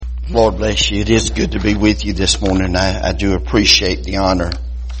Lord bless you. It is good to be with you this morning. I do appreciate the honor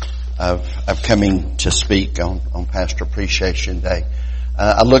of coming to speak on Pastor Appreciation Day.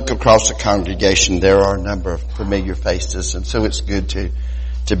 I look across the congregation. There are a number of familiar faces, and so it's good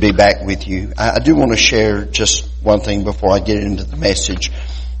to be back with you. I do want to share just one thing before I get into the message.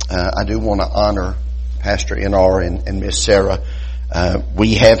 I do want to honor Pastor NR and Miss Sarah.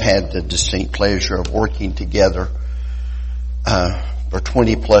 We have had the distinct pleasure of working together for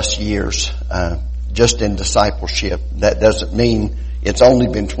 20 plus years, just in discipleship. That doesn't mean it's only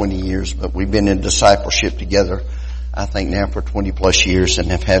been 20 years, but we've been in discipleship together, I think now for 20 plus years,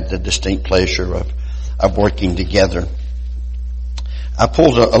 and have had the distinct pleasure of working together. I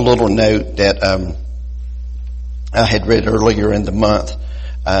pulled a little note that, I had read earlier in the month,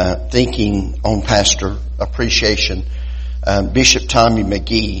 thinking on Pastor Appreciation. Bishop Tommy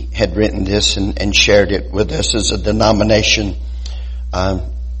McGee had written this and shared it with us as a denomination.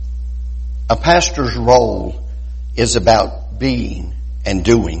 A pastor's role is about being and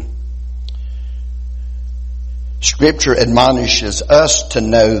doing. Scripture admonishes us to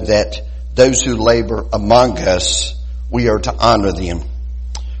know that those who labor among us, we are to honor them.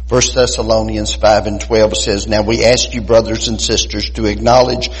 1 Thessalonians 5:12 says, "Now we ask you, brothers and sisters, to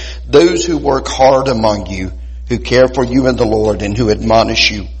acknowledge those who work hard among you, who care for you in the Lord and who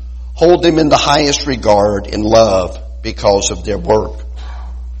admonish you. Hold them in the highest regard in love because of their work."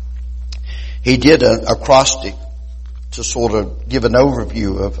 He did an acrostic to sort of give an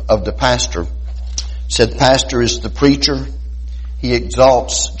overview of the pastor. Said, pastor is the preacher. He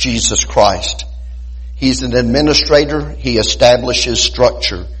exalts Jesus Christ. He's an administrator. He establishes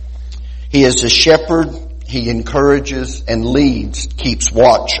structure. He is a shepherd. He encourages and leads, keeps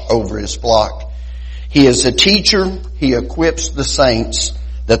watch over his flock. He is a teacher. He equips the saints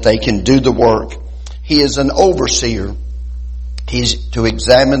that they can do the work. He is an overseer. He's to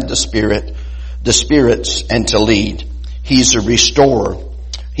examine the spirits and to lead. He's a restorer.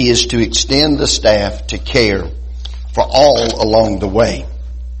 He is to extend the staff to care for all along the way.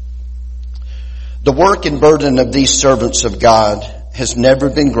 The work and burden of these servants of God has never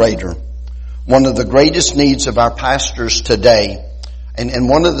been greater. One of the greatest needs of our pastors today, and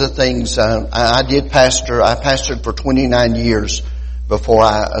one of the things I pastored for 29 years before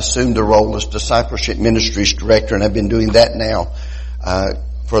I assumed the role as Discipleship Ministries Director, and I've been doing that now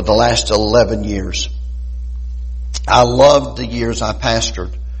for the last 11 years. I loved the years I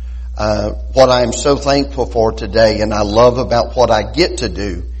pastored. What I am so thankful for today, and I love about what I get to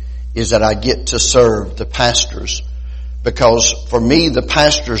do, is that I get to serve the pastors. Because for me, the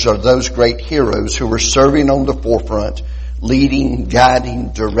pastors are those great heroes who are serving on the forefront, leading,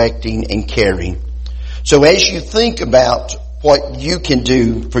 guiding, directing, and caring. So as you think about what you can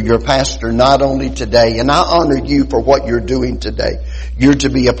do for your pastor, not only today, and I honor you for what you're doing today, you're to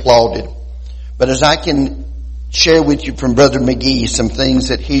be applauded. But as I can share with you from Brother McGee some things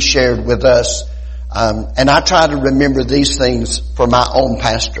that he shared with us, and I try to remember these things for my own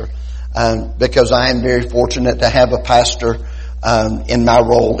pastor, because I am very fortunate to have a pastor in my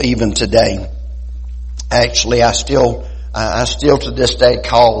role even today. Actually, I still to this day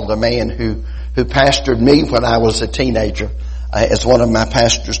call the man who pastored me when I was a teenager as one of my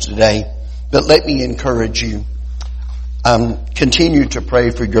pastors today. But let me encourage you. Continue to pray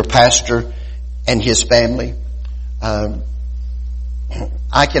for your pastor and his family. I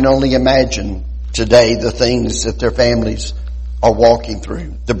can only imagine today the things that their families are walking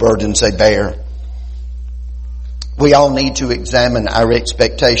through, the burdens they bear. We all need to examine our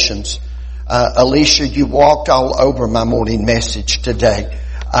expectations. Alicia, you walked all over my morning message today.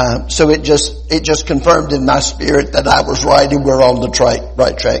 So it just confirmed in my spirit that I was right and we're on the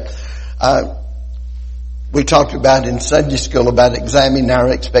right track. We talked about in Sunday school about examining our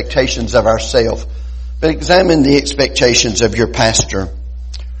expectations of ourselves. But examine the expectations of your pastor.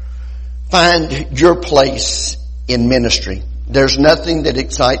 Find your place in ministry. There's nothing that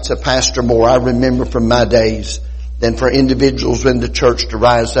excites a pastor more, I remember from my days, than for individuals in the church to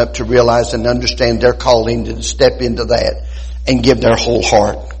rise up to realize and understand their calling, to step into that and give their whole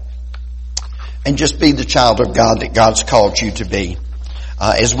heart. And just be the child of God that God's called you to be.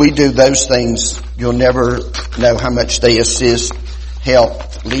 As we do those things, you'll never know how much they assist,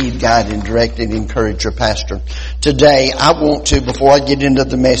 help, lead, guide, and direct and encourage your pastor. Today, I want to, before I get into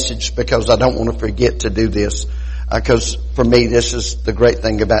the message, because I don't want to forget to do this, because for me, this is the great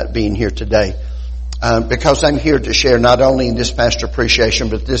thing about being here today. Because I'm here to share not only in this pastor appreciation,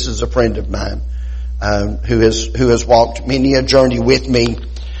 but this is a friend of mine, who has walked many a journey with me,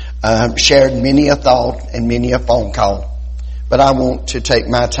 shared many a thought and many a phone call. But I want to take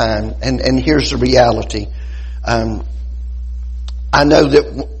my time, and here's the reality. I know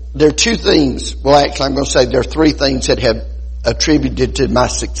that there are two things, well actually I'm going to say there are three things that have attributed to my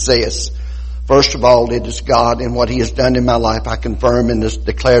success. First of all, it is God and what He has done in my life. I confirm and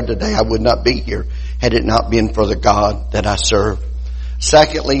declare today I would not be here had it not been for the God that I serve.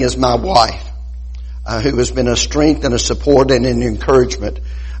 Secondly is my wife, who has been a strength and a support and an encouragement,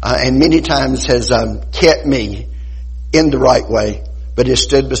 and many times has kept me in the right way, but has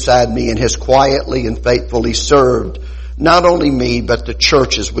stood beside me and has quietly and faithfully served not only me, but the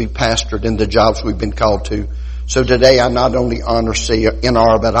churches we've pastored and the jobs we've been called to. So today I not only honor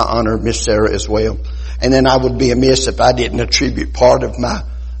CNR, but I honor Miss Sarah as well. And then I would be amiss if I didn't attribute part of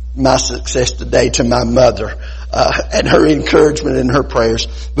my success today to my mother, and her encouragement and her prayers.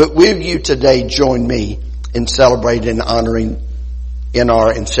 But will you today join me in celebrating and honoring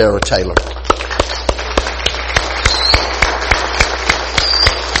NR and Sarah Taylor?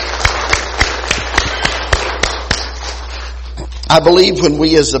 I believe when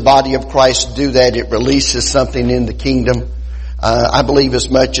we as the body of Christ do that, it releases something in the kingdom. I believe as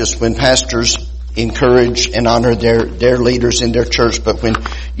much as when pastors encourage and honor their leaders in their church, but when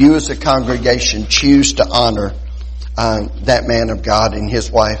you as a congregation choose to honor that man of God and his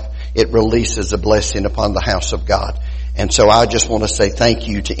wife, it releases a blessing upon the house of God. And so I just want to say thank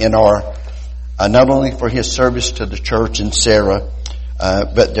you to NR, not only for his service to the church and Sarah,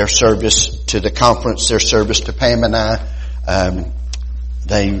 but their service to the conference, their service to Pam and I.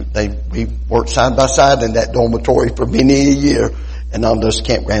 We worked side by side in that dormitory for many a year and on those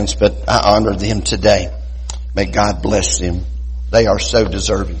campgrounds, but I honor them today. May God bless them. They are so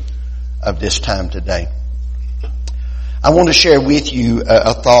deserving of this time today. I want to share with you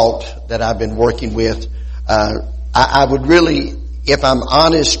a thought that I've been working with. I would really, if I'm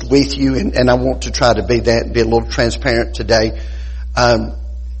honest with you, and I want to try to be that, be a little transparent today,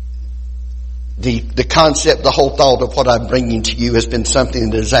 the concept, the whole thought of what I'm bringing to you has been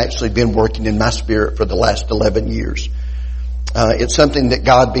something that has actually been working in my spirit for the last 11 years. It's something that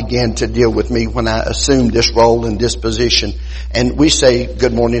God began to deal with me when I assumed this role and this position. And we say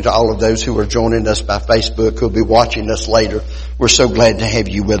good morning to all of those who are joining us by Facebook, who'll be watching us later. We're so glad to have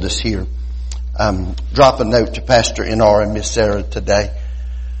you with us here. Drop a note to Pastor NR and Miss Sarah today.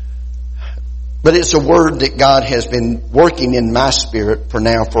 But it's a word that God has been working in my spirit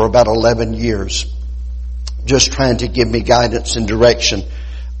for about 11 years. Just trying to give me guidance and direction.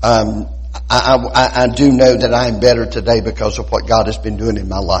 I do know that I am better today because of what God has been doing in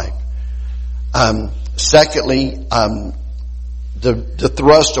my life. Secondly, the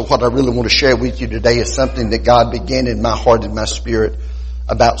thrust of what I really want to share with you today is something that God began in my heart and my spirit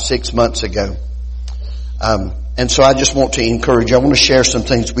about 6 months ago. And so I just want to encourage you. I want to share some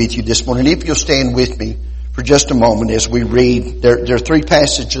things with you this morning. If you'll stand with me for just a moment as we read. There are three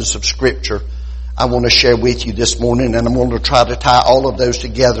passages of Scripture I want to share with you this morning, and I'm going to try to tie all of those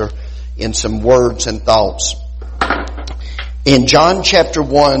together in some words and thoughts. In John chapter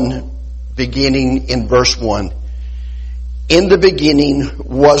 1, beginning in verse 1, in the beginning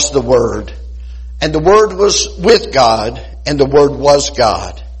was the Word, and the Word was with God, and the Word was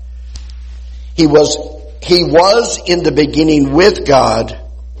God. He was in the beginning with God.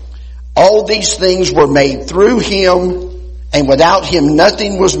 All these things were made through Him, and without Him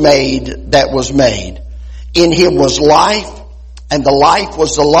nothing was made that was made. In Him was life, and the life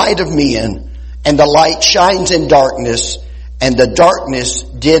was the light of men, and the light shines in darkness, and the darkness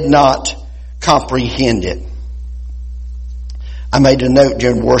did not comprehend it. I made a note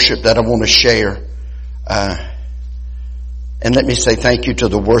during worship that I want to share. And let me say thank you to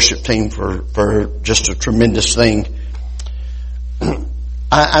the worship team for just a tremendous thing.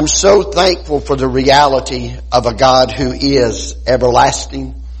 I'm so thankful for the reality of a God who is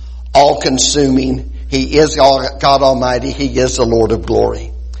everlasting, all-consuming. He is God Almighty. He is the Lord of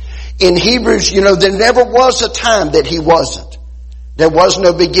glory. In Hebrews, there never was a time that He wasn't. There was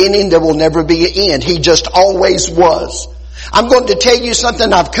no beginning. There will never be an end. He just always was. I'm going to tell you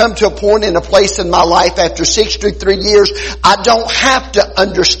something. I've come to a point in a place in my life after 63 years. I don't have to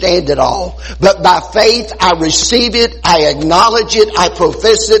understand it all. But by faith, I receive it. I acknowledge it. I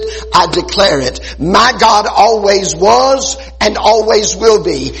profess it. I declare it. My God always was and always will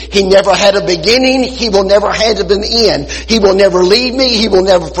be. He never had a beginning. He will never have an end. He will never leave me. He will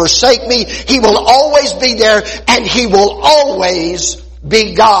never forsake me. He will always be there, and He will always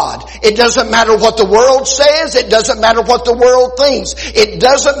be God. It doesn't matter what the world says. It doesn't matter what the world thinks. It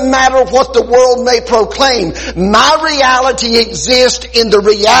doesn't matter what the world may proclaim. My reality exists in the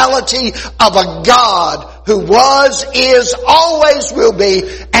reality of a God who was, is, always will be,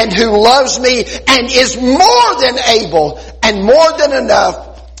 and who loves me and is more than able and more than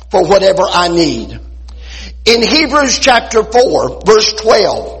enough for whatever I need. In Hebrews chapter 4, verse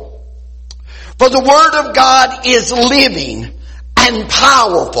 12, For the Word of God is living and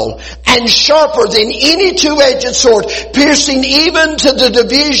powerful and sharper than any two-edged sword, piercing even to the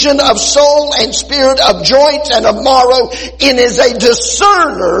division of soul and spirit, of joints and of marrow, and is a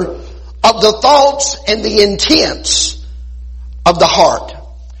discerner of the thoughts and the intents of the heart.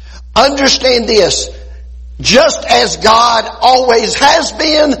 Understand this. Just as God always has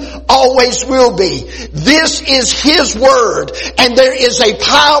been, always will be. This is His Word, and there is a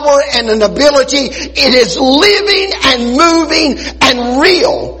power and an ability. It is living and moving and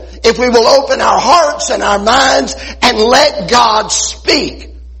real if we will open our hearts and our minds and let God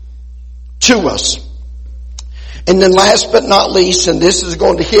speak to us. And then last but not least, and this is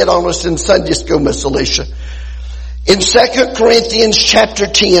going to hit on us in Sunday school, Miss Alicia. In 2 Corinthians chapter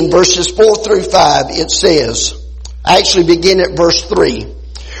 10, verses 4 through 5, it says, I actually begin at verse 3.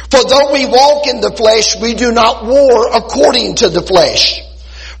 For though we walk in the flesh, we do not war according to the flesh.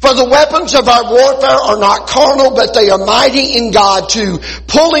 For the weapons of our warfare are not carnal, but they are mighty in God for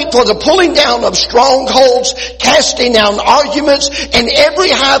the pulling down of strongholds, casting down arguments, and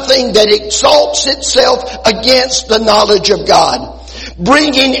every high thing that exalts itself against the knowledge of God,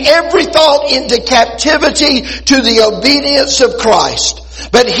 bringing every thought into captivity to the obedience of Christ.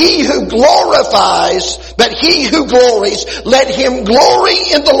 But he who glories, let him glory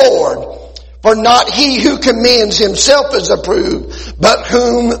in the Lord. For not he who commends himself is approved, but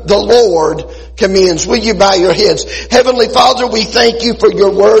whom the Lord commends. Will you bow your heads? Heavenly Father, we thank you for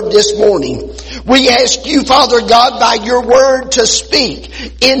your word this morning. We ask you, Father God, by your word to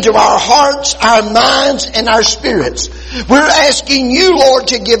speak into our hearts, our minds, and our spirits. We're asking you, Lord,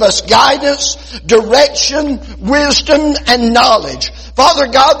 to give us guidance, direction, wisdom, and knowledge. Father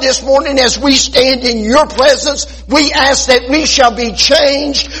God, this morning as we stand in your presence, we ask that we shall be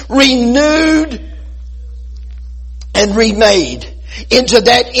changed, renewed, and remade into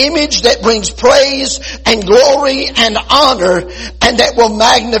that image that brings praise and glory and honor and that will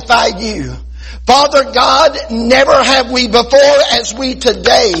magnify you. Father God, never have we before as we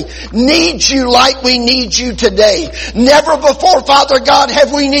today need you like we need you today. Never before, Father God,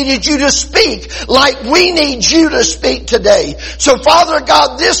 have we needed you to speak like we need you to speak today. So Father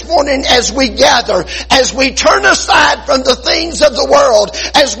God, this morning as we gather, as we turn aside from the things of the world,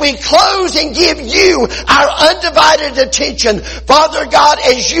 as we close and give you our undivided attention, Father God,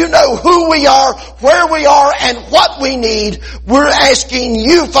 as you know who we are, where we are, and what we need, we're asking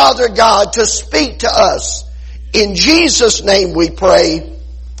you, Father God, to speak to us. In Jesus' name we pray.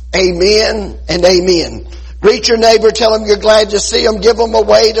 Amen and amen. Greet your neighbor, tell them you're glad to see them, give them a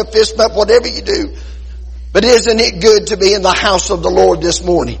wave, a fist bump, whatever you do. But isn't it good to be in the house of the Lord this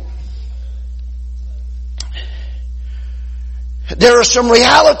morning? There are some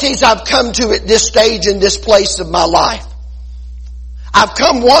realities I've come to at this stage in this place of my life. I've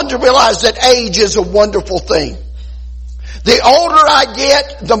come one to realize that age is a wonderful thing. The older I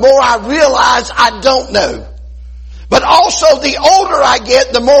get, the more I realize I don't know. But also the older I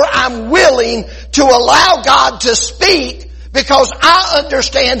get, the more I'm willing to allow God to speak because I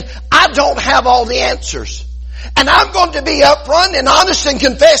understand I don't have all the answers. And I'm going to be upfront and honest and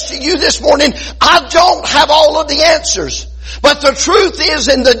confess to you this morning, I don't have all of the answers. But the truth is,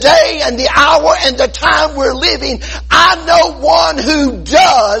 in the day and the hour and the time we're living, I know one who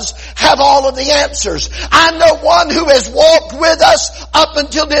does have all of the answers. I know one who has walked with us up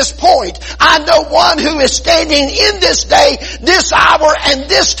until this point. I know one who is standing in this day, this hour, and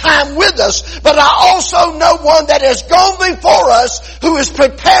this time with us. But I also know one that has gone before us who is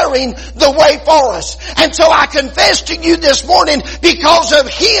preparing the way for us. And so I confess to you this morning, because of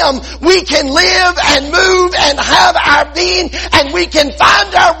Him, we can live and move and have our being, and we can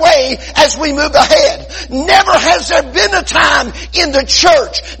find our way as we move ahead. Never has there been a time in the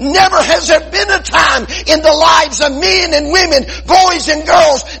church, never has there been a time in the lives of men and women, boys and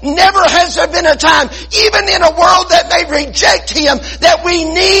girls, never has there been a time, even in a world that may reject Him, that we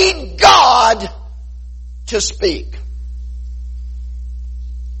need God to speak.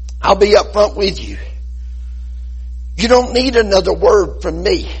 I'll be up front with you. You don't need another word from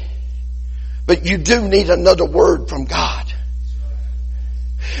me, but you do need another word from God.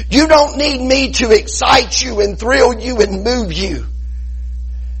 You don't need me to excite you and thrill you and move you,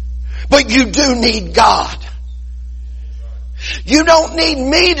 but you do need God. You don't need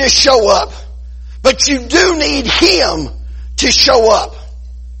me to show up, but you do need Him to show up.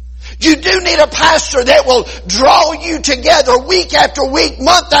 You do need a pastor that will draw you together week after week,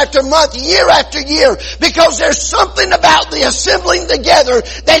 month after month, year after year, because there's something about the assembling together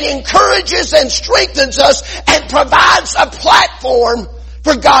that encourages and strengthens us and provides a platform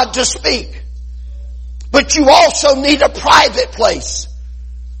for God to speak. But you also need a private place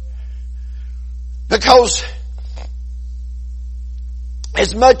Because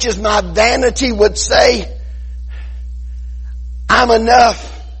as much as my vanity would say, I'm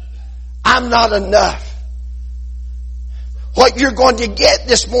enough, I'm not enough. What you're going to get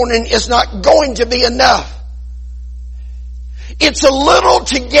this morning is not going to be enough. It's a little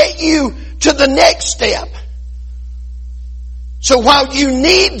to get you to the next step. So while you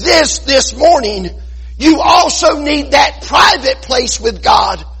need this morning, you also need that private place with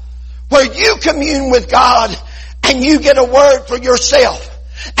God where you commune with God and you get a word for yourself.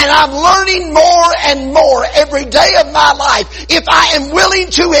 And I'm learning more and more every day of my life. If I am willing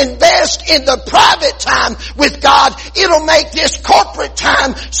to invest in the private time with God, it'll make this corporate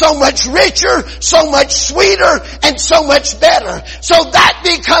time so much richer, so much sweeter, and so much better. So that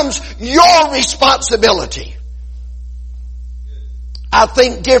becomes your responsibility. I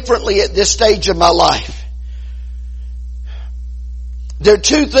think differently at this stage of my life. There are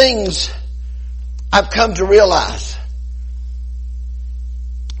two things I've come to realize.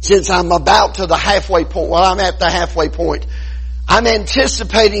 Since I'm about to the halfway point, well, I'm at the halfway point. I'm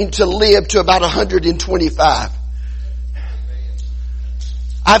anticipating to live to about 125.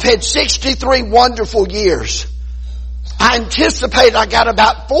 I've had 63 wonderful years. I anticipate I got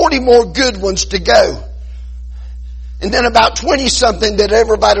about 40 more good ones to go. And then about 20 something that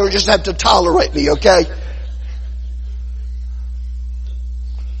everybody will just have to tolerate me, okay?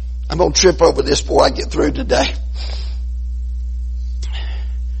 I'm going to trip over this before I get through today.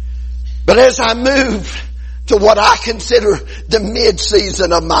 But as I move to what I consider the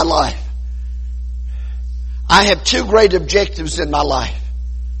mid-season of my life, I have two great objectives in my life.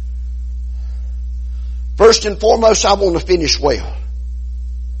 First and foremost, I want to finish well.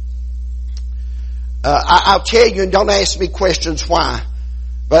 I'll tell you, and don't ask me questions why,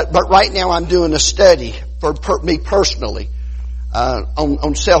 but right now I'm doing a study for me personally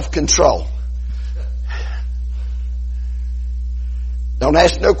on self-control. Don't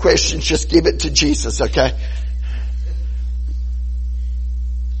ask no questions, just give it to Jesus, okay?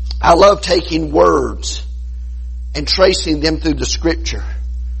 I love taking words and tracing them through the Scripture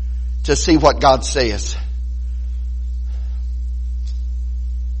to see what God says.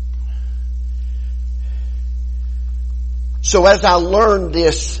 So as I learn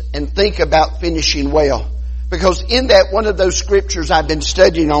this and think about finishing well, because in that one of those scriptures I've been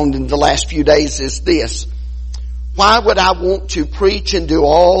studying on in the last few days is this: why would I want to preach and do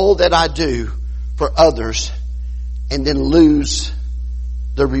all that I do for others and then lose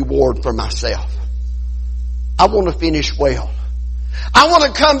the reward for myself? I want to finish well. I want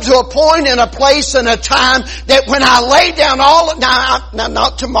to come to a point and a place and a time that when I lay down now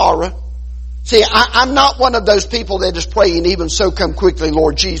not tomorrow. See, I'm not one of those people that is praying, even so come quickly,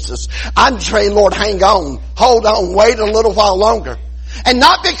 Lord Jesus. I'm praying, Lord, hang on, hold on, wait a little while longer. And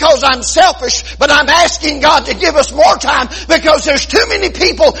not because I'm selfish, but I'm asking God to give us more time because there's too many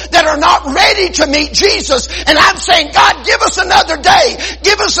people that are not ready to meet Jesus. And I'm saying, God, give us another day.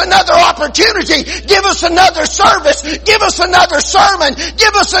 Give us another opportunity. Give us another service. Give us another sermon.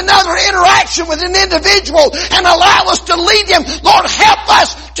 Give us another interaction with an individual and allow us to lead him. Lord, help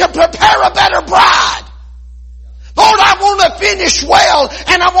us to prepare a better bride. Lord, I want to finish well,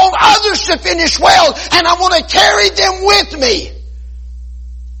 and I want others to finish well, and I want to carry them with me.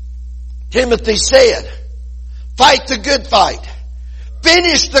 Timothy said, fight the good fight.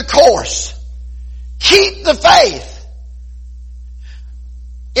 Finish the course. Keep the faith.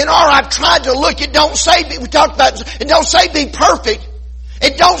 In I've tried to look, it don't say, we talked about, it don't say be perfect.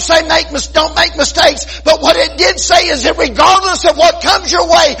 It don't say don't make mistakes. But what it did say is that regardless of what comes your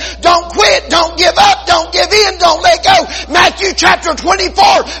way, don't quit, don't give up, don't give in, don't let go. Matthew chapter 24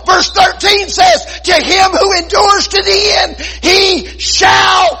 verse 13 says, to him who endures to the end, he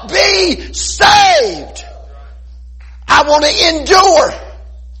shall be saved. I want to endure.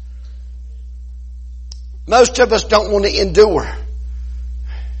 Most of us don't want to endure.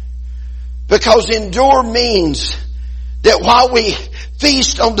 Because endure means that while we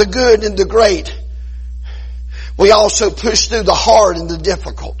feast on the good and the great, we also push through the hard and the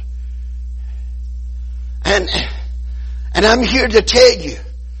difficult. And I'm here to tell you,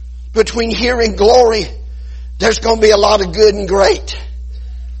 between here and glory, there's going to be a lot of good and great.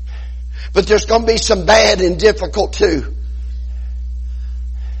 But there's going to be some bad and difficult too.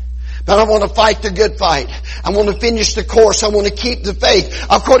 But I want to fight the good fight. I want to finish the course. I want to keep the faith.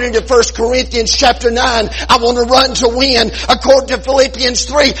 According to 1 Corinthians chapter 9, I want to run to win. According to Philippians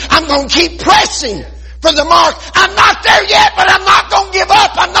 3, I'm going to keep pressing for the mark. I'm not there yet, but I'm not going to give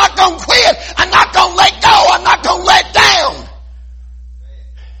up. I'm not going to quit. I'm not going to let go. I'm not going to let down.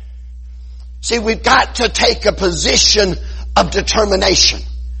 See, we've got to take a position of determination.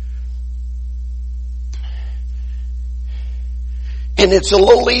 And it's a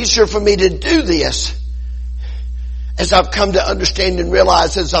little easier for me to do this as I've come to understand and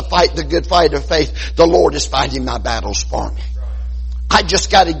realize as I fight the good fight of faith, the Lord is fighting my battles for me. I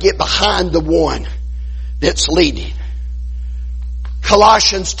just got to get behind the one that's leading.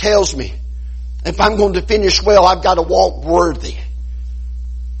 Colossians tells me, if I'm going to finish well, I've got to walk worthy.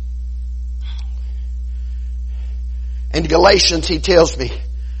 In Galatians, he tells me,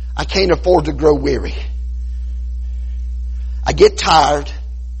 I can't afford to grow weary. I get tired.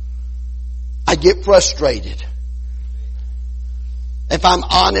 I get frustrated. If I'm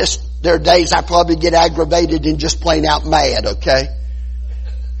honest, there are days I probably get aggravated and just plain out mad, okay?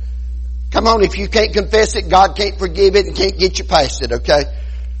 Come on, if you can't confess it, God can't forgive it and can't get you past it, okay?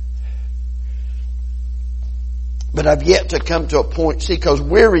 But I've yet to come to a point, see, because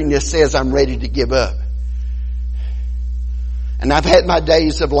weariness says I'm ready to give up. And I've had my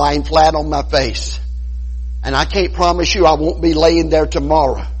days of lying flat on my face. And I can't promise you I won't be laying there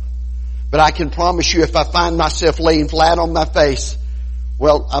tomorrow. But I can promise you if I find myself laying flat on my face,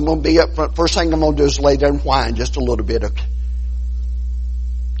 well, I'm going to be up front. First thing I'm going to do is lay there and whine just a little bit, okay?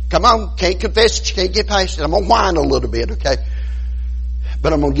 Come on, can't confess it, you can't get past it. I'm going to whine a little bit, okay?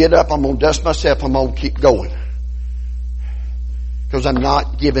 But I'm going to get up, I'm going to dust myself, I'm going to keep going. Because I'm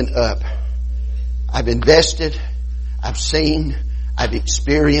not giving up. I've invested, I've seen, I've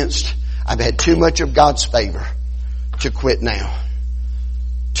experienced, I've had too much of God's favor to quit now.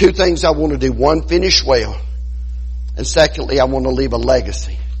 Two things I want to do. One, finish well. And secondly, I want to leave a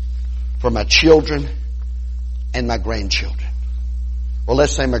legacy for my children and my grandchildren. Well,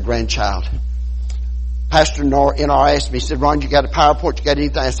 let's say my grandchild. Pastor NR asked me, he said, Ron, you got a PowerPoint? You got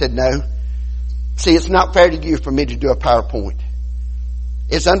anything? I said, no. See, it's not fair to you for me to do a PowerPoint.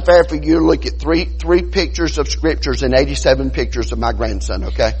 It's unfair for you to look at three pictures of scriptures and 87 pictures of my grandson,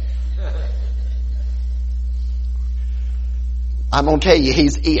 okay? I'm going to tell you,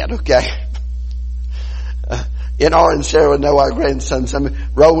 he's it, okay? NR and Sarah know our grandsons.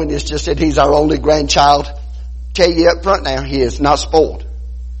 Rowan has just said he's our only grandchild. Tell you up front now, he is not spoiled.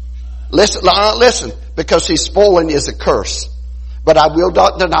 Listen, because he's spoiling is a curse. But I will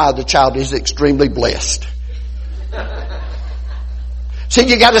not deny the child is extremely blessed. See,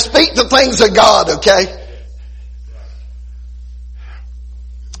 you got to speak the things of God, okay?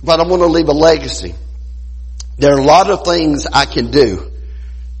 But I want to leave a legacy. There are a lot of things I can do.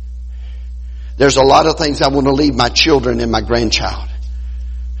 There's a lot of things I want to leave my children and my grandchild.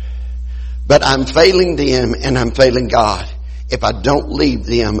 But I'm failing them and I'm failing God if I don't leave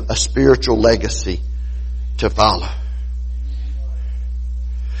them a spiritual legacy to follow.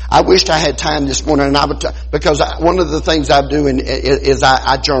 I wished I had time this morning, and I would because one of the things I'm doing is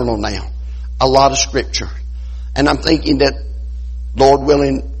I journal now, a lot of scripture, and I'm thinking that, Lord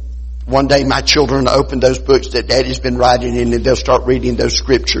willing, one day my children will open those books that Daddy's been writing in, and they'll start reading those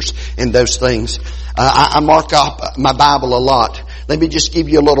scriptures and those things. I mark up my Bible a lot. Let me just give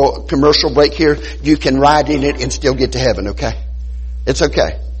you a little commercial break here. You can write in it and still get to heaven, okay? It's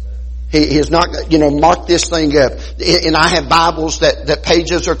okay. He is not, mark this thing up. And I have Bibles that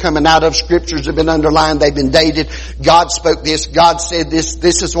pages are coming out of, scriptures have been underlined, they've been dated. God spoke this, God said this,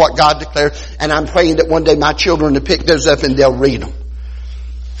 this is what God declared. And I'm praying that one day my children will pick those up and they'll read them.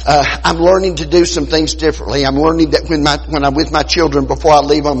 I'm learning to do some things differently. I'm learning that when I'm with my children, before I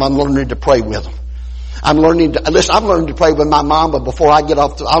leave them, I'm learning to pray with them. I'm learning to pray with my mama before I get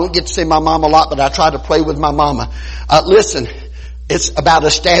off. I don't get to see my mama a lot, but I try to pray with my mama. Listen. It's about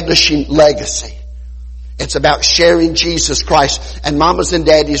establishing legacy. It's about sharing Jesus Christ. And mamas and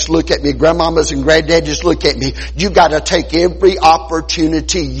daddies look at me, grandmamas and granddaddies look at me. You got to take every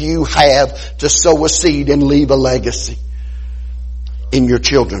opportunity you have to sow a seed and leave a legacy in your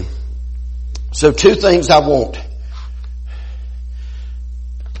children. So two things I want.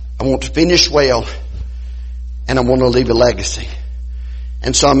 I want to finish well, and I want to leave a legacy.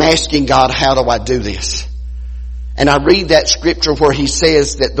 And so I'm asking God, how do I do this? And I read that scripture where he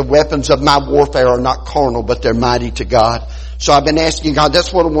says that the weapons of my warfare are not carnal, but they're mighty to God. So I've been asking God,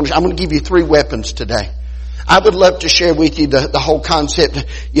 that's what I want to, I'm going to give you 3 weapons today. I would love to share with you the whole concept,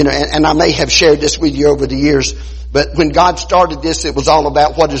 and I may have shared this with you over the years, but when God started this, it was all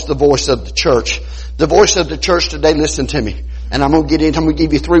about what is the voice of the church. The voice of the church today, listen to me. And I'm going to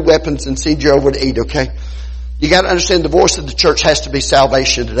give you 3 weapons and send you over to eat, okay? You got to understand the voice of the church has to be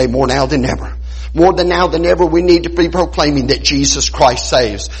salvation today more now than ever. More than now than ever, we need to be proclaiming that Jesus Christ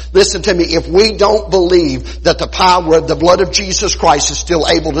saves. Listen to me, if we don't believe that the power of the blood of Jesus Christ is still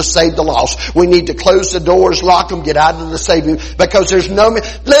able to save the lost, we need to close the doors, lock them, get out of the saving, because there's no...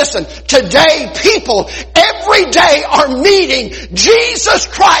 Listen, today people, every day are meeting Jesus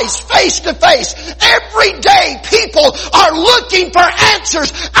Christ face to face. Every day people are looking for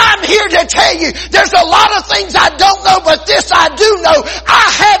answers. I'm here to tell you, there's a lot of things I don't know, but this I do know. I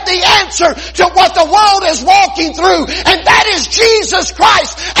have the answer to what the world is walking through, and that is Jesus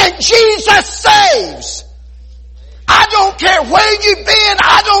Christ, and Jesus saves. I don't care where you've been.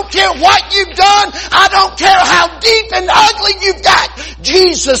 I don't care what you've done. I don't care how deep and ugly you've got.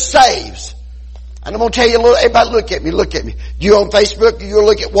 Jesus saves. And I'm going to tell you a little, everybody look at me, look at me. You on Facebook, you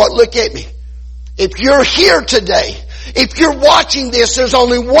look at what? Look at me. If you're here today, if you're watching this, there's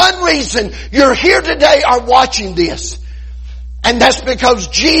only one reason you're here today or watching this. And that's because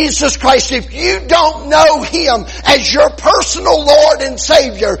Jesus Christ, if you don't know Him as your personal Lord and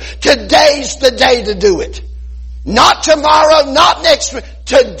Savior, today's the day to do it. Not tomorrow, not next week,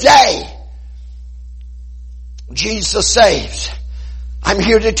 today. Jesus saves. I'm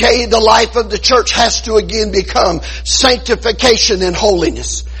here to tell you the life of the church has to again become sanctification and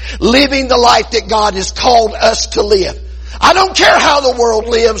holiness. Living the life that God has called us to live. I don't care how the world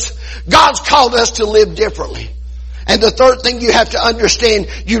lives. God's called us to live differently. And the third thing you have to understand,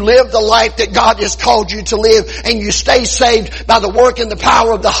 you live the life that God has called you to live, and you stay saved by the work and the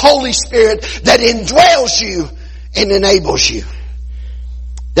power of the Holy Spirit that indwells you and enables you.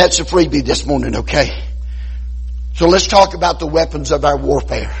 That's a freebie this morning, okay? So let's talk about the weapons of our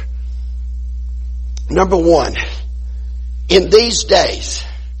warfare. Number one, in these days,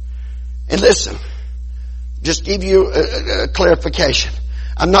 and listen, just give you a clarification.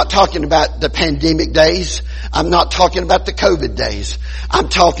 I'm not talking about the pandemic days. I'm not talking about the COVID days. I'm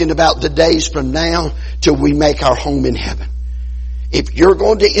talking about the days from now till we make our home in heaven. If you're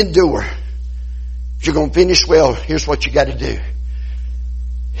going to endure, if you're going to finish well, here's what you got to do.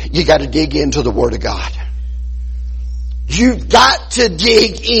 You got to dig into the Word of God. You've got to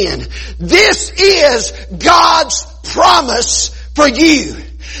dig in. This is God's promise for you.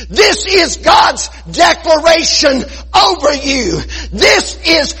 This is God's declaration over you. This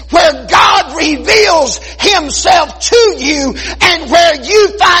is where God reveals Himself to you and where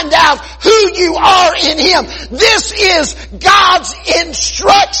you find out who you are in Him. This is God's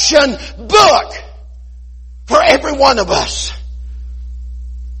instruction book for every one of us.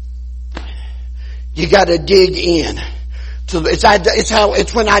 You got to dig in.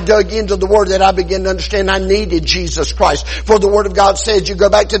 It's when I dug into the Word that I began to understand I needed Jesus Christ. For the Word of God says, you go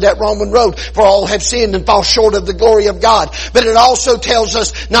back to that Roman road, for all have sinned and fall short of the glory of God. But it also tells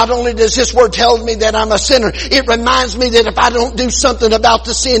us, not only does this Word tell me that I'm a sinner, it reminds me that if I don't do something about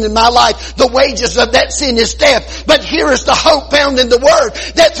the sin in my life, the wages of that sin is death. But here is the hope found in the Word,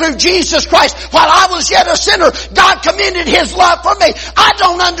 that through Jesus Christ, while I was yet a sinner, God commended His love for me. I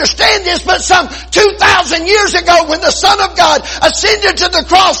don't understand this, but some 2,000 years ago when the Son of God ascended to the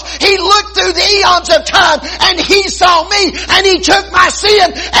cross, He looked through the eons of time and He saw me and He took my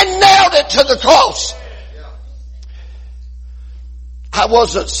sin and nailed it to the cross. I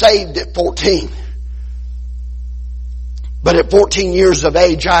wasn't saved at 14. But at 14 years of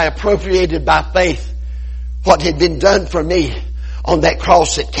age, I appropriated by faith what had been done for me on that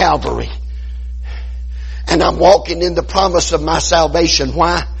cross at Calvary. And I'm walking in the promise of my salvation.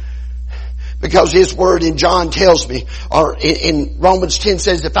 Why? Because His Word in John tells me, or in Romans 10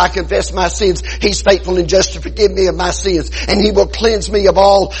 says, if I confess my sins, He's faithful and just to forgive me of my sins, and He will cleanse me of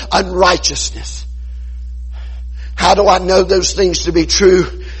all unrighteousness. How do I know those things to be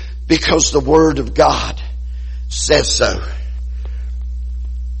true? Because the Word of God says so.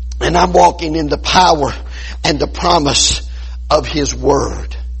 And I'm walking in the power and the promise of His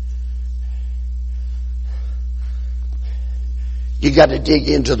Word. You got to dig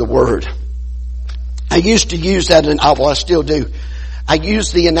into the Word. I used to use that, and I still do. I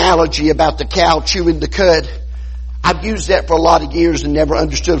use the analogy about the cow chewing the cud. I've used that for a lot of years and never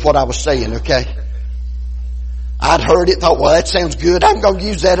understood what I was saying, okay? I'd heard it, thought, well, that sounds good. I'm going to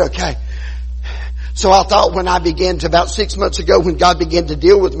use that, okay? So I thought when I began to, about 6 months ago, when God began to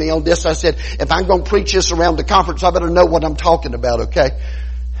deal with me on this, I said, if I'm going to preach this around the conference, I better know what I'm talking about, okay?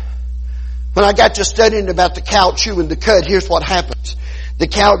 When I got to studying about the cow chewing the cud, here's what happens. The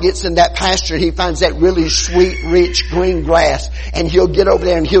cow gets in that pasture and he finds that really sweet, rich, green grass, and he'll get over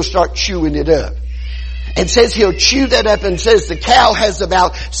there and he'll start chewing it up. And says he'll chew that up, and says the cow has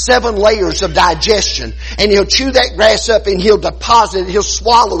about 7 layers of digestion. And he'll chew that grass up and he'll deposit it, he'll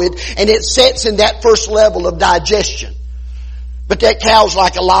swallow it, and it sets in that first level of digestion. But that cow's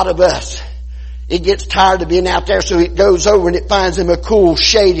like a lot of us. It gets tired of being out there, so it goes over and it finds him a cool,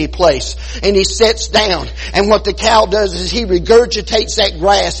 shady place. And he sits down. And what the cow does is he regurgitates that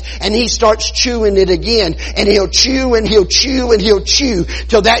grass and he starts chewing it again. And he'll chew and he'll chew and he'll chew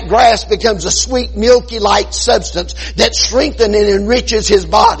till that grass becomes a sweet, milky-like substance that strengthens and enriches his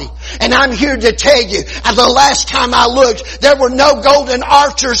body. And I'm here to tell you, the last time I looked, there were no golden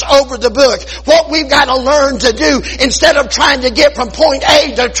archers over the book. What we've got to learn to do, instead of trying to get from point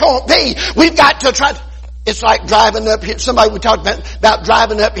A to point B, we've got to try. It's like driving up here. Somebody we talked about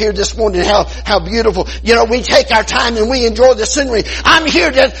driving up here this morning, how beautiful. You know, we take our time and we enjoy the scenery. I'm here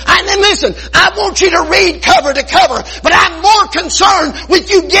to, and listen, I want you to read cover to cover, but I'm more concerned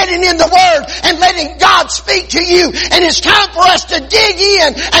with you getting in the Word and letting God speak to you. And it's time for us to dig in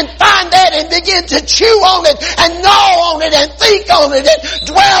and find that and begin to chew on it and gnaw on it and think on it and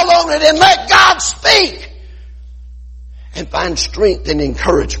dwell on it and let God speak and find strength and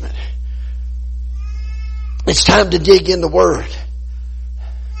encouragement. It's time to dig in the Word.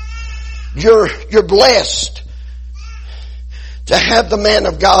 You're blessed to have the man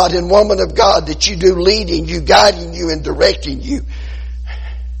of God and woman of God that you do leading you, guiding you, and directing you.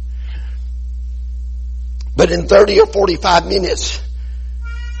 But in 30 or 45 minutes,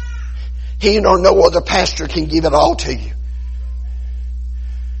 he nor no other pastor can give it all to you.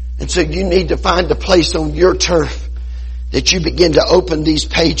 And so you need to find a place on your turf that you begin to open these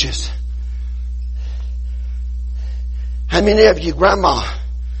pages. How many of you, Grandma,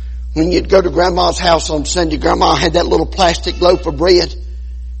 when you'd go to Grandma's house on Sunday, Grandma had that little plastic loaf of bread,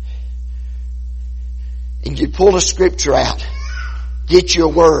 and you'd pull a scripture out, get your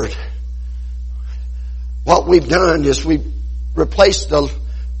word. What we've done is we've replaced the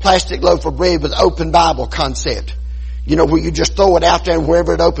plastic loaf of bread with open Bible concept. You know, where you just throw it out there and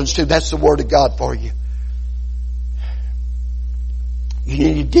wherever it opens to, that's the Word of God for you. You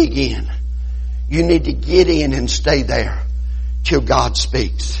need to dig in. You need to get in and stay there till God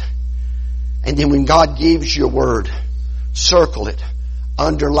speaks. And then when God gives you a word, circle it,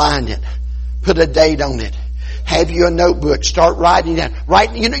 underline it, put a date on it. Have you a notebook, start writing down.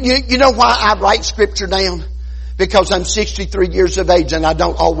 You know why I write scripture down? Because I'm 63 years of age and I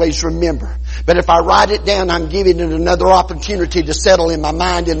don't always remember. But if I write it down, I'm giving it another opportunity to settle in my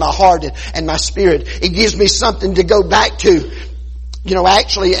mind, in my heart, and my spirit. It gives me something to go back to. You know,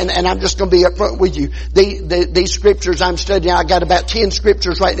 actually, and I'm just going to be upfront with you. These scriptures I'm studying, I got about 10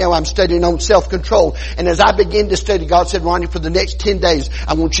 scriptures right now I'm studying on self-control. And as I begin to study, God said, Ronnie, for the next 10 days,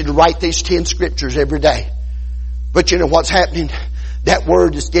 I want you to write these 10 scriptures every day. But you know what's happening? That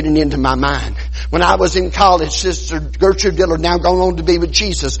word is getting into my mind. When I was in college, Sister Gertrude Dillard, now gone on to be with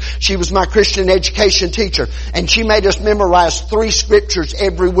Jesus, she was my Christian education teacher, and she made us memorize 3 scriptures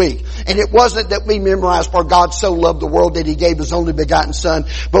every week. And it wasn't that we memorized, for God so loved the world that He gave His only begotten Son,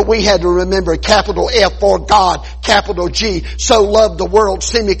 but we had to remember capital F for God, capital G, so loved the world,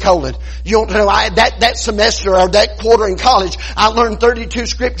 semicolon. You don't know, that semester or that quarter in college, I learned 32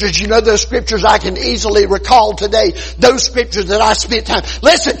 scriptures. You know those scriptures I can easily recall today. Those scriptures that I spent time.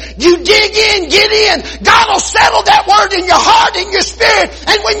 Listen, you dig in, get in. God will settle that word in your heart, in your spirit,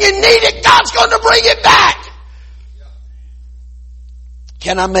 and when you need it, God's going to bring it back.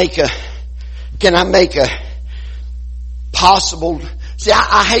 Can I make a possible? See,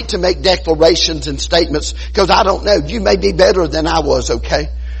 I hate to make declarations and statements because I don't know. You may be better than I was, okay?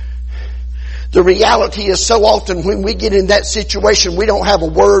 The reality is so often when we get in that situation, we don't have a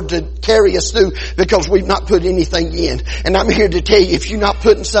word to carry us through because we've not put anything in. And I'm here to tell you, if you're not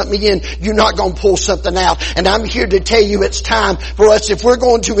putting something in, you're not going to pull something out. And I'm here to tell you it's time for us, if we're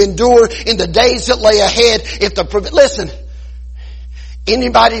going to endure in the days that lay ahead, listen,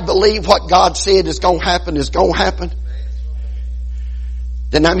 anybody believe what God said is going to happen is going to happen?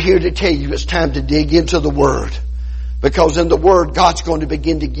 Then I'm here to tell you it's time to dig into the Word. Because in the Word, God's going to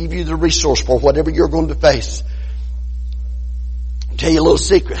begin to give you the resource for whatever you're going to face. I'll tell you a little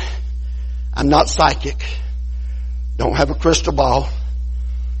secret. I'm not psychic. Don't have a crystal ball.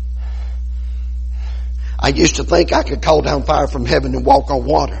 I used to think I could call down fire from heaven and walk on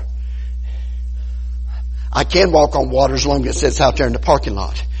water. I can walk on water as long as it sits out there in the parking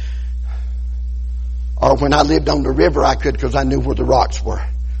lot. Or when I lived on the river, I could because I knew where the rocks were.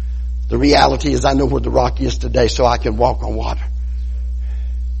 The reality is I know where the rock is today, so I can walk on water.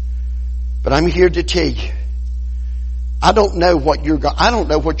 But I'm here to tell you, I don't know what you're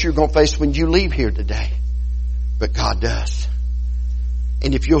going to face when you leave here today. But God does.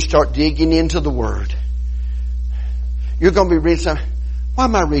 And if you'll start digging into the Word, you're going to be reading something. Why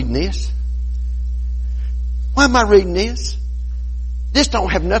am I reading this? Why am I reading this? This don't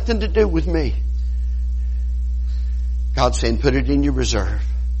have nothing to do with me. God's saying, put it in your reserve.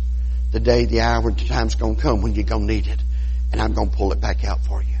 the day, the hour, the time's going to come when you're going to need it. And I'm going to pull it back out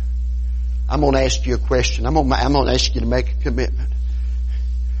for you. I'm going to ask you a question. I'm going to ask you to make a commitment.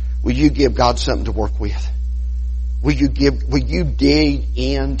 Will you give God something to work with? Will you dig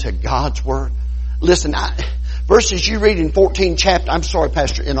into God's Word? Listen, verses you read in 14 chapter. I'm sorry,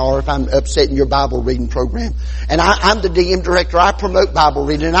 Pastor NR, if I'm upsetting your Bible reading program. And I'm the DM director. I promote Bible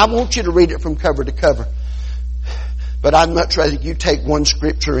reading, and I want you to read it from cover to cover. But I'd much rather you take one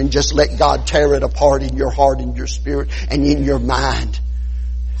scripture and just let God tear it apart in your heart and your spirit and in your mind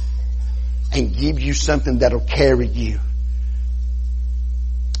and give you something that'll carry you.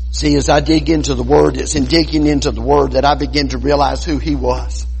 See, as I dig into the Word, it's in digging into the Word that I begin to realize who He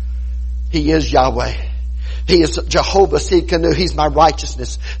was. He is Yahweh. He is Jehovah Tsidkenu. He's my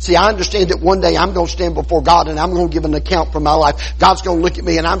righteousness. See, I understand that one day I'm going to stand before God and I'm going to give an account for my life. God's going to look at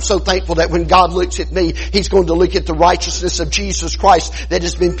me, and I'm so thankful that when God looks at me, He's going to look at the righteousness of Jesus Christ that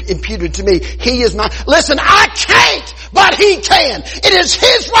has been imputed to me. He is my... Listen, I can't, but He can. It is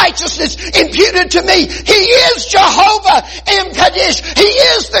His righteousness imputed to me. He is Jehovah M'Kaddesh. He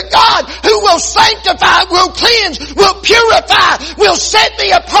is the God who will sanctify, will cleanse, will purify, will set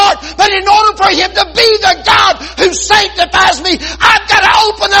me apart. But in order for Him to be the God who sanctifies me, I've got to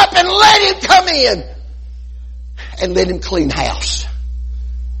open up and let Him come in and let Him clean house.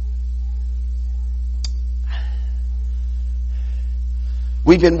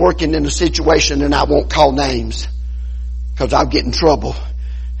 We've been working in a situation, and I won't call names because I'll get in trouble,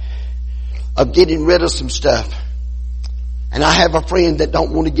 of getting rid of some stuff. And I have a friend that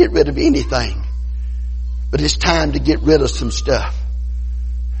don't want to get rid of anything, but it's time to get rid of some stuff.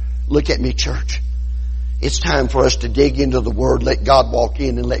 Look at me, church. It's time for us to dig into the Word, let God walk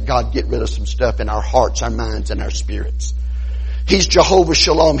in, and let God get rid of some stuff in our hearts, our minds, and our spirits. He's Jehovah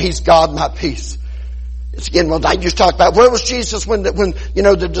Shalom. He's God, my peace. It's again what I just talked about. Where was Jesus when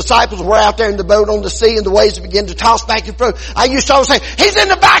the disciples were out there in the boat on the sea and the waves began to toss back and forth? I used to always say, He's in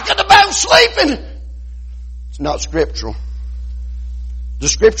the back of the boat sleeping. It's not scriptural. The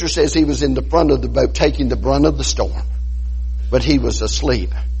Scripture says He was in the front of the boat taking the brunt of the storm. But He was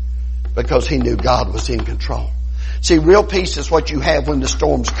asleep, because He knew God was in control. See, real peace is what you have when the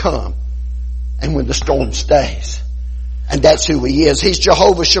storms come and when the storm stays. And that's who He is. He's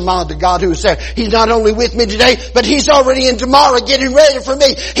Jehovah Shammah, the God who is there. He's not only with me today, but He's already in tomorrow getting ready for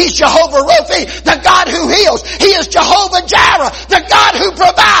me. He's Jehovah Rophi, the God who heals. He is Jehovah Jireh, the God who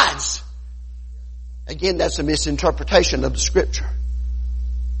provides. Again, that's a misinterpretation of the Scripture.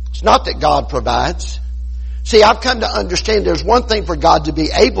 It's not that God provides. See, I've come to understand there's one thing for God to be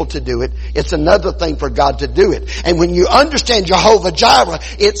able to do it. It's another thing for God to do it. And when you understand Jehovah Jireh,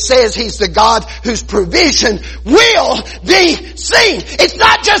 it says He's the God whose provision will be seen. It's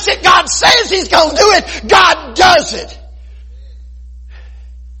not just that God says He's going to do it. God does it.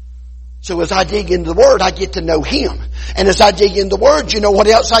 So as I dig into the Word, I get to know Him. And as I dig into the Word, you know what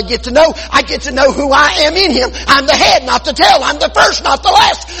else I get to know? I get to know who I am in Him. I'm the head, not the tail. I'm the first, not the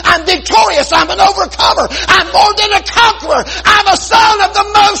last. I'm victorious. I'm an overcomer. I'm more than a conqueror. I'm a son of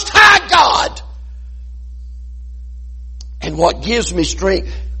the Most High God. And what gives me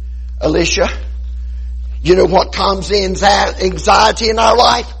strength, Alicia, you know what calms the anxiety in our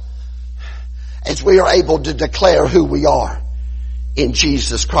life? As we are able to declare who we are in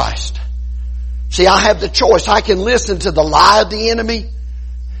Jesus Christ. See, I have the choice. I can listen to the lie of the enemy,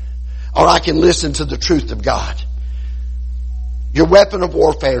 or I can listen to the truth of God. Your weapon of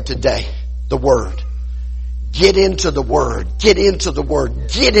warfare today, the Word. Get into the Word. Get into the Word.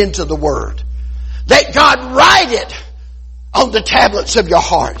 Get into the Word. Let God write it on the tablets of your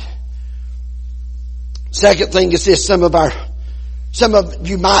heart. Second thing is this. Some of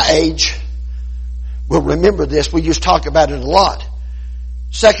you my age will remember this. We used to talk about it a lot.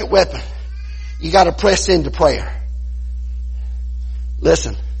 Second weapon. You got to press into prayer.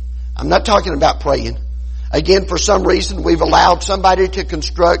 Listen, I'm not talking about praying. Again, for some reason, we've allowed somebody to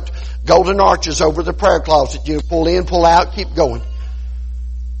construct golden arches over the prayer closet. You pull in, pull out, keep going.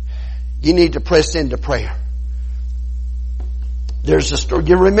 You need to press into prayer. There's a story.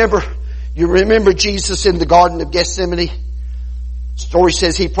 You remember Jesus in the Garden of Gethsemane? The story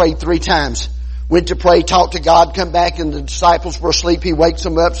says He prayed 3 times. Went to pray, talked to God, come back, and the disciples were asleep. He wakes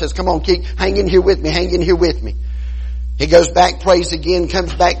them up, says, come on, hang in here with me, hang in here with me. He goes back, prays again,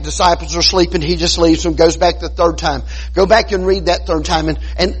 comes back, disciples are sleeping, He just leaves them, goes back the 3rd time. Go back and read that 3rd time, and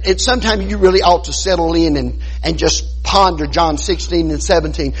it's sometime you really ought to settle in and just ponder John 16 and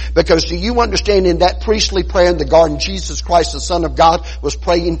 17, because do you understand in that priestly prayer in the garden, Jesus Christ, the Son of God, was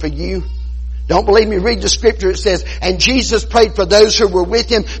praying for you? Don't believe me? Read the Scripture. It says, and Jesus prayed for those who were with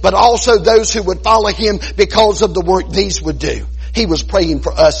Him, but also those who would follow Him because of the work these would do. He was praying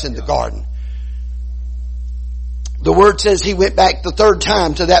for us in the garden. The Word says He went back the third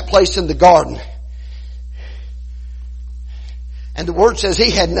time to that place in the garden. And the Word says He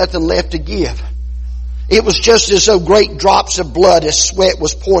had nothing left to give. It was just as though great drops of blood as sweat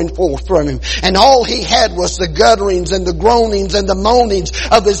was pouring forth from Him. And all He had was the gutterings and the groanings and the moanings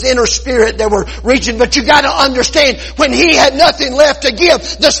of His inner spirit that were reaching. But you got to understand, when He had nothing left to give,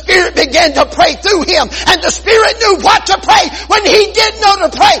 the Spirit began to pray through Him. And the Spirit knew what to pray when He didn't know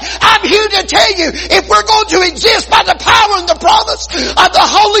to pray. I'm here to tell you, if we're going to exist by the power and the promise of the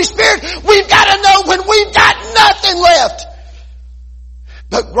Holy Spirit, we've got to know when we've got nothing left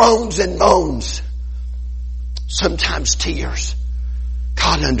but groans and moans. Sometimes tears.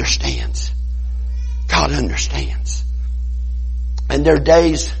 God understands. God understands. And there are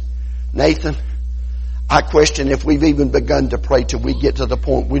days, Nathan, I question if we've even begun to pray till we get to the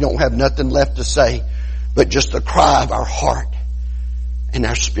point we don't have nothing left to say but just the cry of our heart and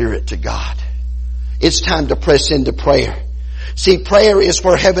our spirit to God. It's time to press into prayer. See, prayer is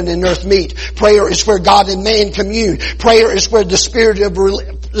where heaven and earth meet. Prayer is where God and man commune. Prayer is where the Spirit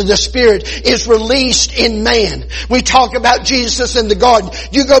is released in man. We talk about Jesus in the garden.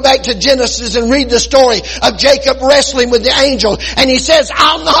 You go back to Genesis and read the story of Jacob wrestling with the angel. And he says,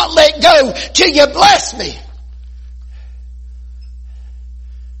 I'll not let go till you bless me.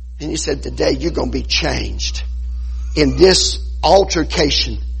 And he said, today you're going to be changed. In this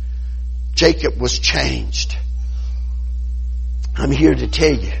altercation, Jacob was changed. I'm here to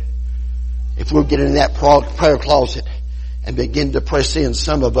tell you, if we'll get in that prayer closet and begin to press in,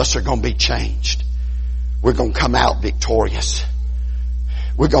 some of us are going to be changed. We're going to come out victorious.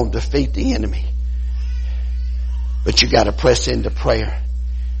 We're going to defeat the enemy. But you got to press into prayer.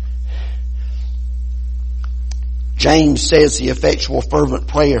 James says the effectual fervent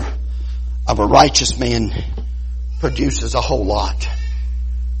prayer of a righteous man produces a whole lot.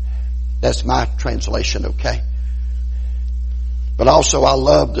 That's my translation, okay? But also I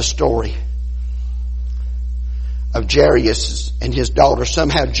love the story of Jairus and his daughter.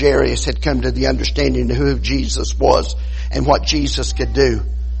 Somehow Jairus had come to the understanding of who Jesus was and what Jesus could do.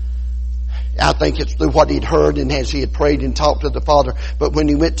 I think it's through what he'd heard and as he had prayed and talked to the Father. But when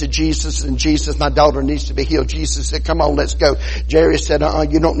he went to Jesus and Jesus, my daughter needs to be healed, Jesus said, come on, let's go. Jairus said,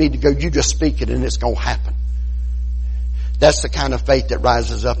 you don't need to go. You just speak it and it's going to happen. That's the kind of faith that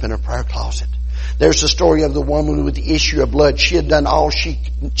rises up in a prayer closet. There's the story of the woman with the issue of blood. She had done all she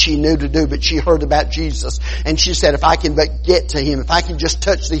knew to do, but she heard about Jesus. And she said, if I can but get to Him, if I can just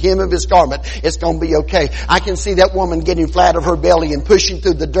touch the hem of His garment, it's going to be okay. I can see that woman getting flat of her belly and pushing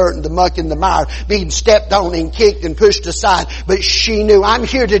through the dirt and the muck and the mire, being stepped on and kicked and pushed aside. But she knew. I'm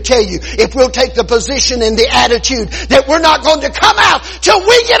here to tell you, if we'll take the position and the attitude that we're not going to come out till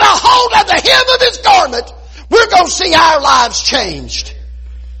we get a hold of the hem of His garment, we're going to see our lives changed.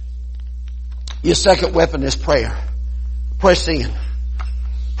 Your second weapon is prayer. Press in.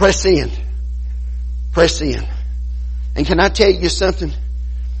 Press in. Press in. And can I tell you something?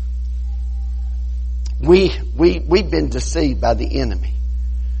 We've been deceived by the enemy.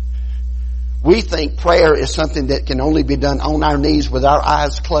 We think prayer is something that can only be done on our knees with our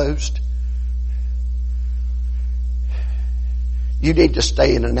eyes closed. You need to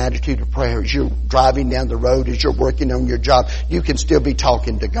stay in an attitude of prayer as you're driving down the road, as you're working on your job. You can still be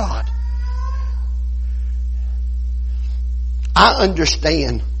talking to God. I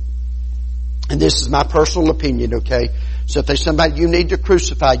understand, and this is my personal opinion, okay? So if there's somebody you need to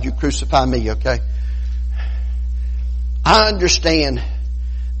crucify, you crucify me, okay? I understand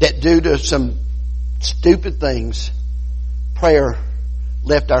that due to some stupid things, prayer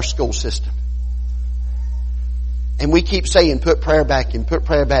left our school system. And we keep saying, put prayer back in, put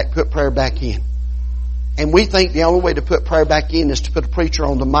prayer back, put prayer back in. And we think the only way to put prayer back in is to put a preacher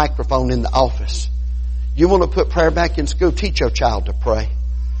on the microphone in the office. You want to put prayer back in school? Teach your child to pray.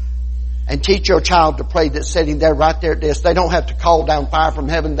 And teach your child to pray that's sitting there right there at this. They don't have to call down fire from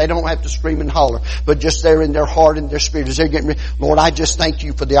heaven. They don't have to scream and holler. But just there in their heart and their spirit as they're getting ready. Lord, I just thank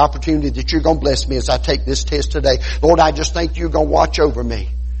you for the opportunity that you're going to bless me as I take this test today. Lord, I just thank you're going to watch over me.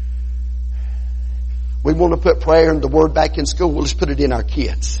 We want to put prayer and the word back in school. Well, let's put it in our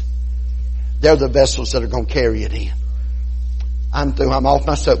kids. They're the vessels that are going to carry it in. I'm through. I'm off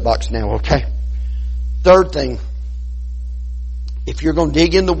my soapbox now, okay? Third thing, if you're going to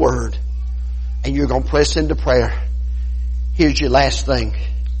dig in the Word and you're going to press into prayer, here's your last thing.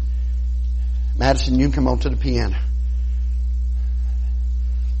 Madison, you can come on to the piano.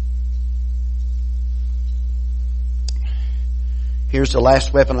 Here's the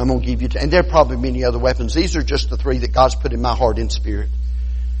last weapon I'm going to give you. And there are probably many other weapons. These are just the three that God's put in my heart and spirit.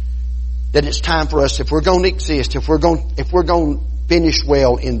 that it's time for us, if we're going to exist, if we're going to finish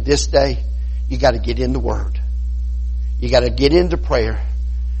well in this day, you got to get in the Word. You got to get into prayer.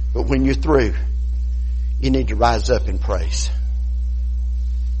 But when you're through, you need to rise up in praise.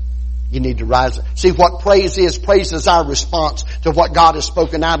 You need to rise up. See what praise is? Praise is our response to what God has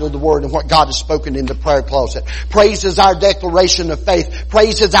spoken out of the Word and what God has spoken in the prayer closet. Praise is our declaration of faith.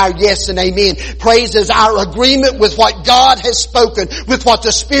 Praise is our yes and amen. Praise is our agreement with what God has spoken, with what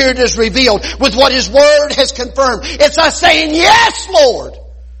the Spirit has revealed, with what His Word has confirmed. It's us saying, yes, Lord.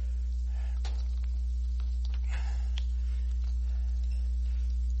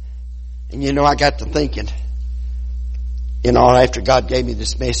 And you know, I got to thinking, after God gave me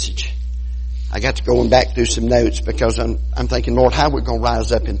this message, I got to going back through some notes because I'm thinking, Lord, how are we going to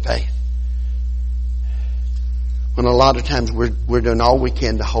rise up in faith? When a lot of times we're doing all we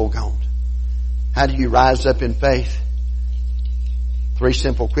can to hold on. How do you rise up in faith? 3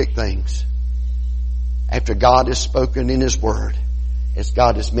 simple, quick things. After God has spoken in His Word, as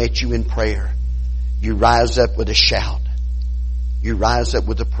God has met you in prayer, you rise up with a shout. You rise up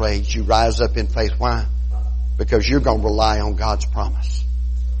with a praise. You rise up in faith. Why? Because you're going to rely on God's promise.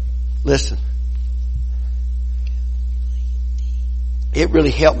 Listen. It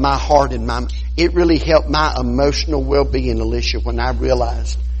really helped my heart and it really helped my emotional well-being, Alicia, when I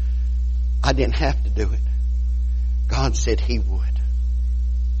realized I didn't have to do it. God said He would.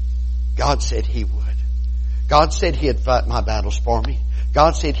 God said He would. God said He'd fight my battles for me.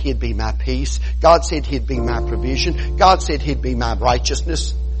 God said He'd be my peace. God said He'd be my provision. God said He'd be my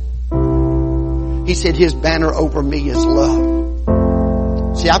righteousness. He said His banner over me is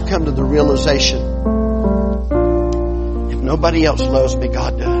love. See, I've come to the realization, if nobody else loves me,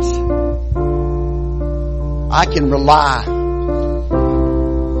 God does. I can rely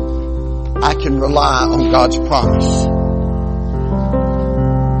on God's promise.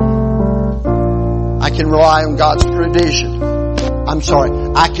 I can rely on God's provision.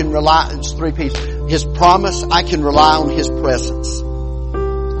 I can rely, it's 3 pieces. His promise, I can rely on His presence.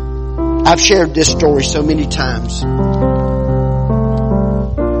 I've shared this story so many times.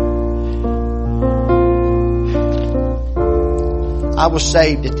 I was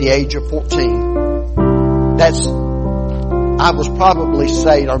saved at the age of 14. I was probably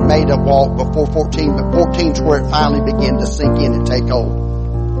saved or made a walk before 14, but 14 is where it finally began to sink in and take hold.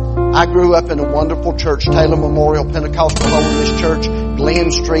 I grew up in a wonderful church, Taylor Memorial Pentecostal Holiness Church,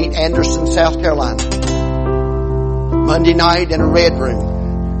 Glen Street, Anderson, South Carolina. Monday night in a red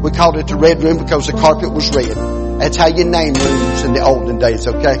room. We called it the red room because the carpet was red. That's how you name rooms in the olden days,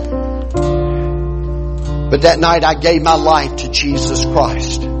 okay? But that night I gave my life to Jesus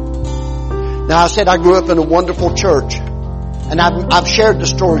Christ. Now I said I grew up in a wonderful church. And I've shared the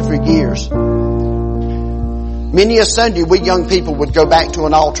story for years. Many a Sunday we young people would go back to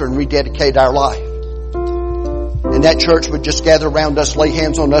an altar and rededicate our life. And that church would just gather around us, lay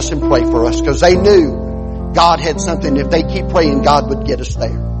hands on us and pray for us. Because they knew God had something. If they keep praying, God would get us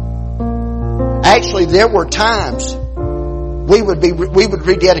there. Actually, there were times we would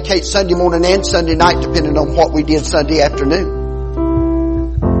rededicate Sunday morning and Sunday night depending on what we did Sunday afternoon.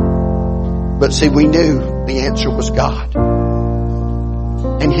 But see, we knew the answer was God.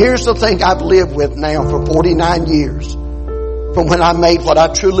 And here's the thing I've lived with now for 49 years. From when I made what I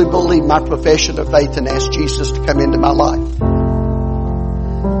truly believe my profession of faith and asked Jesus to come into my life.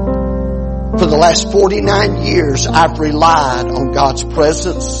 For the last 49 years, I've relied on God's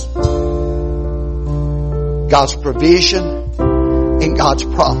presence, God's provision, and God's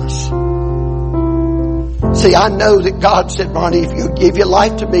promise. See, I know that God said, Ronnie, if you give your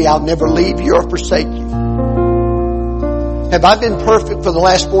life to me, I'll never leave you or forsake you. Have I been perfect for the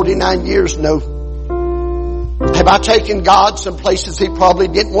last 49 years? No. Have I taken God some places He probably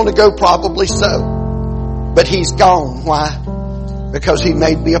didn't want to go? Probably so. But He's gone. Why? Because He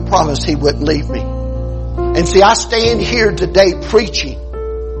made me a promise He wouldn't leave me. And see, I stand here today preaching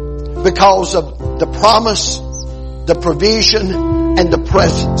because of the promise, the provision, and the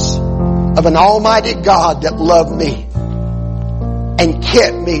presence of an almighty God that loved me and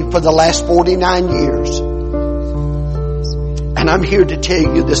kept me for the last 49 years. And I'm here to tell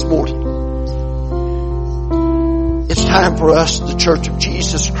you this morning, it's time for us, the Church of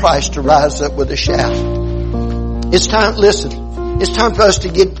Jesus Christ, to rise up with a shout. It's time, listen, it's time for us to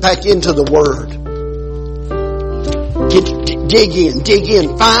get back into the Word. Dig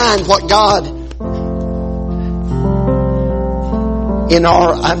in, find what God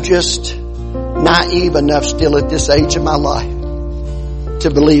I'm just naive enough still at this age of my life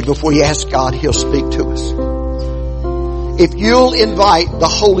to believe if we ask God, He'll speak to us. If you'll invite the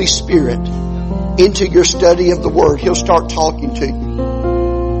Holy Spirit into your study of the Word, He'll start talking to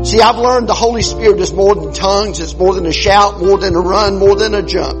you. See, I've learned the Holy Spirit is more than tongues. It's more than a shout, more than a run, more than a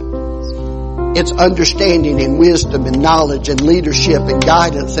jump. It's understanding and wisdom and knowledge and leadership and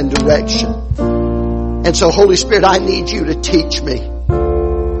guidance and direction. And so, Holy Spirit, I need you to teach me.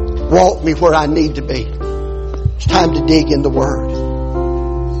 Walk me where I need to be. It's time to dig in the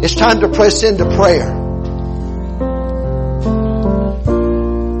Word. It's time to press into prayer.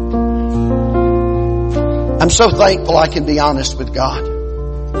 I'm so thankful I can be honest with God.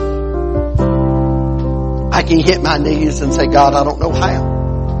 I can hit my knees and say, God, I don't know how.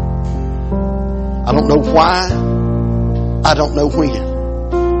 I don't know why. I don't know when.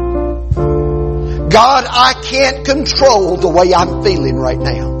 God, I can't control the way I'm feeling right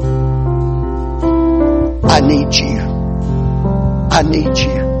now. I need you. I need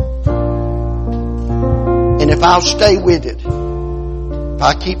you. And if I'll stay with it, if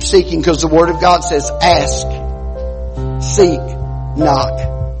I keep seeking, because the Word of God says, ask, seek, knock.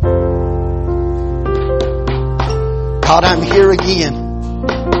 God, I'm here again.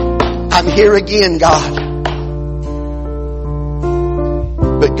 I'm here again, God.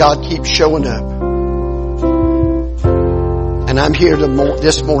 But God keeps showing up. And I'm here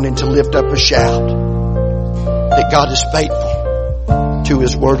this morning to lift up a shout that God is faithful to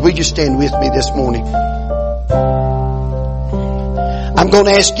His Word. Will you stand with me this morning? I'm going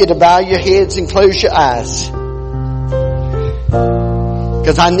to ask you to bow your heads and close your eyes.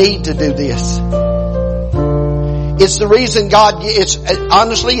 Because I need to do this. It's the reason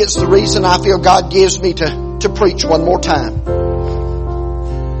honestly, it's the reason I feel God gives me to preach one more time.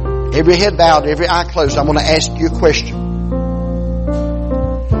 Every head bowed, every eye closed. I'm going to ask you a question.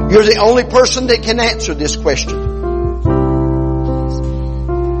 You're the only person that can answer this question.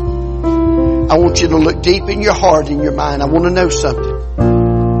 I want you to look deep in your heart and your mind. I want to know something.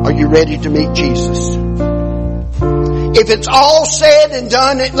 Are you ready to meet Jesus? If it's all said and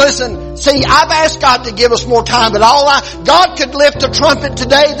done, listen, see, I've asked God to give us more time, but God could lift a trumpet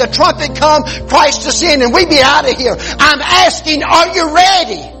today, the trumpet come, Christ ascend, and we'd be out of here. I'm asking, are you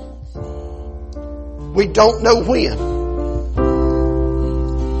ready? We don't know when.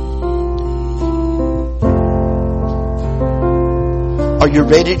 Are you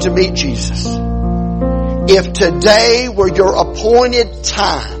ready to meet Jesus? If today were your appointed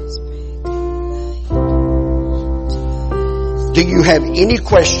time, do you have any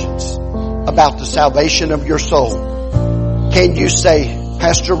questions about the salvation of your soul? Can you say,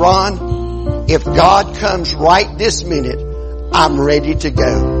 Pastor Ron, if God comes right this minute, I'm ready to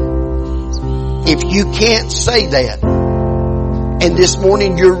go? If you can't say that, and this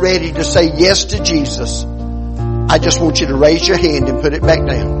morning you're ready to say yes to Jesus, I just want you to raise your hand and put it back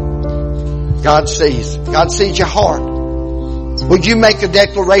down. God sees. God sees your heart. Would you make a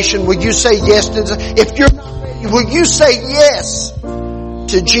declaration? Would you say yes to this? If you're not ready, will you say yes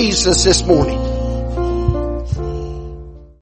to Jesus this morning?